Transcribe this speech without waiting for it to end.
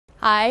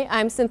Hi,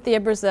 I'm Cynthia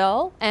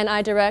Breazeal, and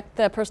I direct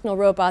the Personal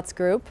Robots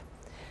group.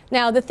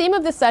 Now, the theme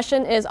of this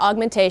session is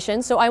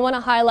augmentation, so I want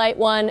to highlight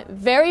one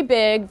very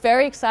big,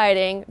 very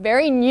exciting,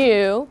 very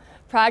new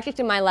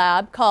project in my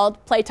lab called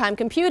Playtime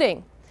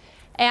Computing.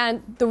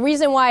 And the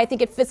reason why I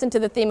think it fits into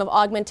the theme of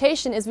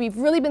augmentation is we've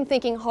really been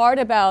thinking hard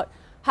about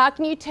how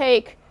can you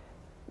take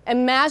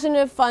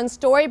imaginative, fun,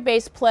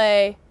 story-based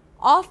play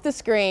off the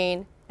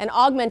screen and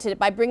augment it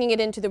by bringing it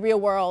into the real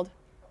world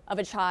of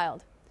a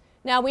child.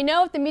 Now, we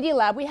know at the Media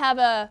Lab we have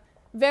a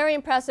very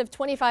impressive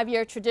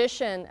 25-year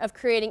tradition of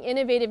creating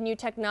innovative new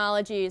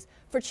technologies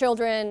for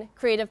children,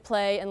 creative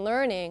play, and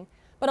learning.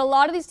 But a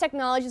lot of these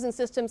technologies and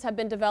systems have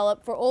been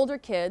developed for older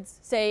kids,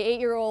 say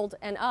 8-year-old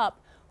and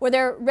up, where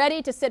they're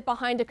ready to sit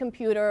behind a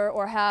computer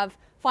or have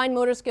fine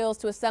motor skills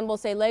to assemble,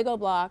 say, Lego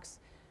blocks.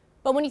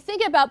 But when you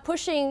think about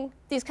pushing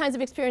these kinds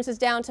of experiences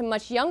down to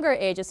much younger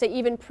ages, say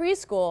even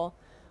preschool,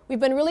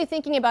 we've been really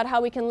thinking about how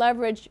we can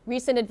leverage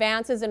recent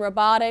advances in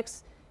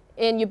robotics,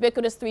 in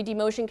ubiquitous 3D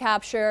motion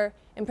capture,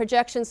 and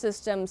projection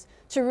systems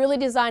to really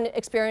design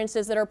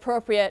experiences that are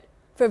appropriate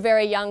for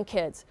very young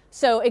kids.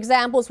 So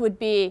examples would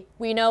be,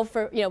 we know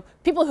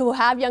people who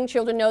have young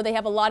children know they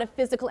have a lot of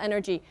physical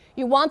energy.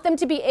 You want them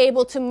to be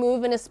able to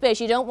move in a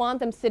space. You don't want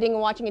them sitting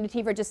and watching a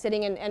TV or just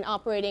sitting and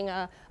operating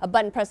a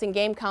button-pressing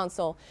game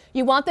console.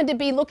 You want them to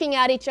be looking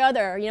at each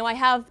other. You know, I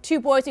have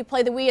two boys who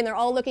play the Wii and they're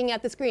all looking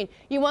at the screen.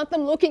 You want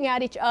them looking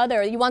at each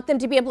other. You want them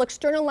to be able to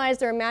externalize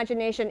their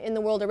imagination in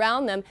the world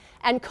around them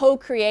and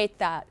co-create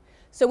that.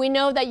 So we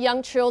know that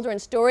young children,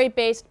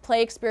 story-based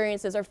play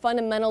experiences are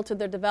fundamental to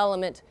their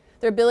development,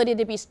 their ability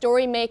to be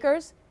story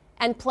makers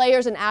and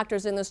players and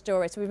actors in the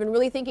story. So we've been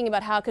really thinking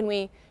about how can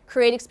we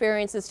create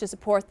experiences to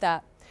support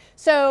that.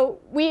 So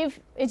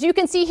as you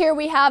can see here,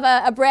 we have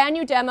a brand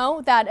new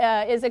demo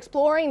that is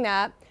exploring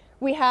that.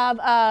 We have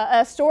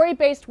a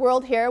story-based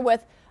world here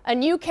with a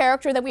new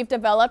character that we've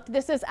developed.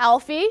 This is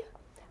Alfie.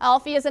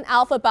 Alfie is an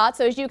alpha bot,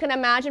 so as you can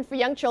imagine for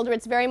young children,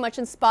 it's very much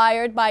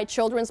inspired by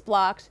children's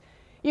blocks.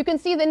 You can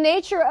see the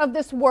nature of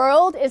this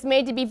world is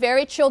made to be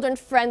very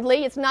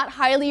children-friendly. It's not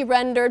highly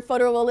rendered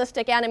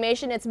photorealistic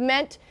animation. It's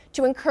meant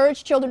to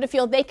encourage children to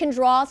feel they can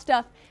draw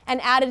stuff and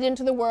add it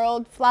into the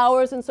world,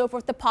 flowers and so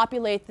forth, to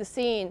populate the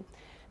scene.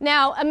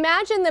 Now,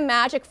 imagine the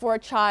magic for a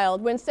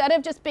child when instead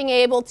of just being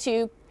able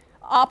to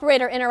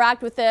operate or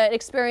interact with the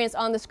experience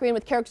on the screen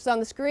with characters on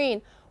the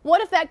screen, what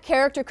if that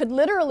character could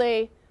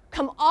literally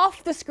come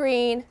off the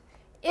screen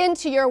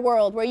into your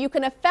world where you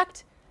can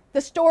affect the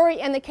story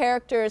and the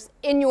characters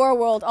in your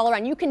world all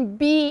around. You can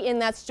be in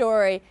that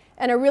story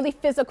in a really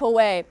physical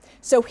way.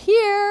 So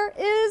here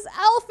is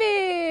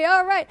Alfie.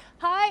 All right.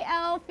 Hi,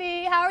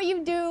 Alfie. How are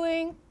you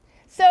doing?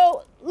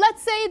 So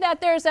let's say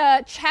that there's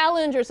a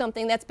challenge or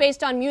something that's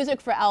based on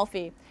music for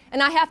Alfie,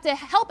 and I have to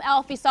help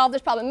Alfie solve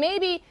this problem.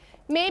 Maybe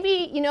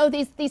you know,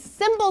 these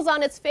symbols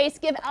on its face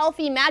give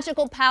Alfie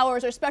magical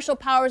powers or special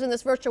powers in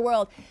this virtual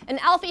world.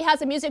 And Alfie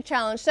has a music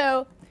challenge.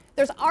 So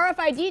there's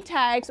RFID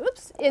tags,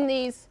 in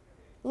these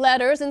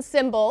letters and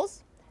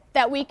symbols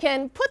that we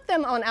can put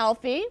them on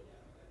Alfie.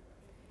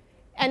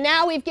 And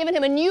now we've given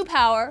him a new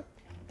power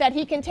that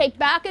he can take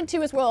back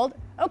into his world.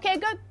 Okay,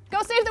 go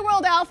save the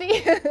world,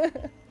 Alfie.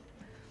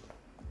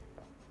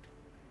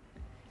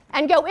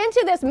 And go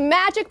into this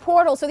magic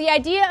portal. So the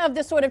idea of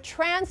this sort of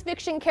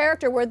transfiction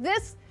character where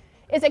this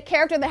is a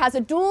character that has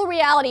a dual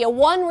reality, a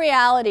one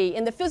reality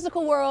in the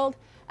physical world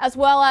as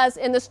well as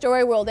in the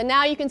story world. And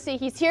now you can see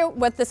he's here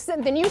with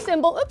the new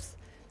symbol,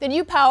 the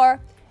new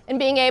power, and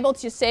being able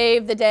to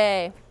save the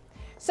day.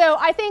 So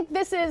I think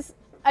this is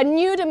a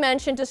new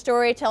dimension to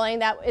storytelling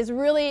that is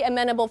really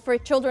amenable for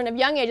children of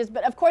young ages.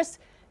 But of course,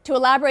 to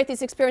elaborate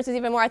these experiences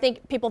even more, I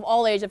think people of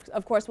all ages,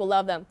 of course, will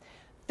love them.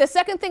 The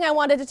second thing I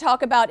wanted to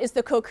talk about is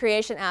the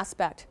co-creation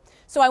aspect.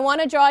 So I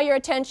want to draw your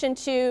attention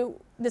to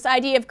this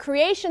idea of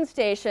creation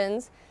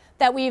stations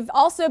that we've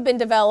also been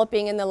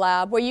developing in the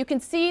lab, where you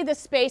can see the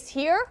space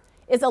here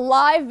is a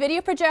live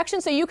video projection.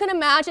 So you can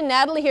imagine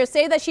Natalie here,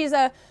 say that she's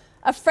a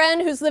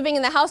friend who's living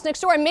in the house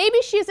next door, and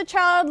maybe she's a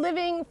child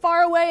living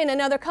far away in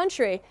another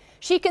country.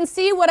 She can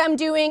see what I'm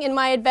doing in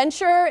my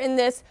adventure in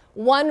this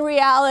one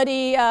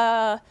reality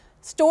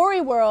story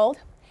world,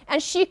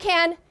 and she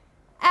can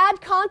add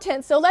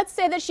content. So let's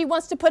say that she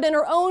wants to put in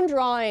her own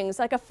drawings,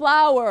 like a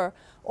flower,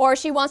 or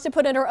she wants to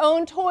put in her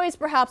own toys,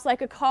 perhaps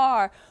like a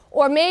car,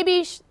 or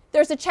maybe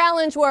there's a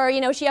challenge where, you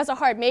know, she has a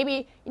heart.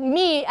 Maybe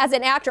me, as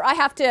an actor, I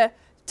have to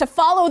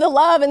follow the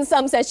love in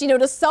some sense, you know,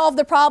 to solve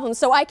the problem.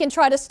 So I can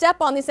try to step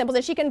on these symbols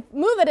and she can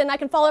move it and I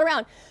can follow it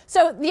around.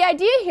 So the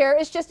idea here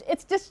is just,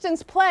 it's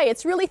distance play.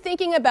 It's really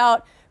thinking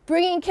about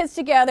bringing kids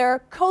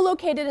together,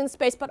 co-located in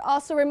space, but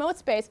also remote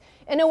space,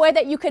 in a way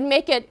that you can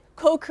make it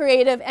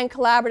co-creative and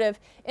collaborative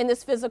in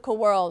this physical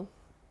world.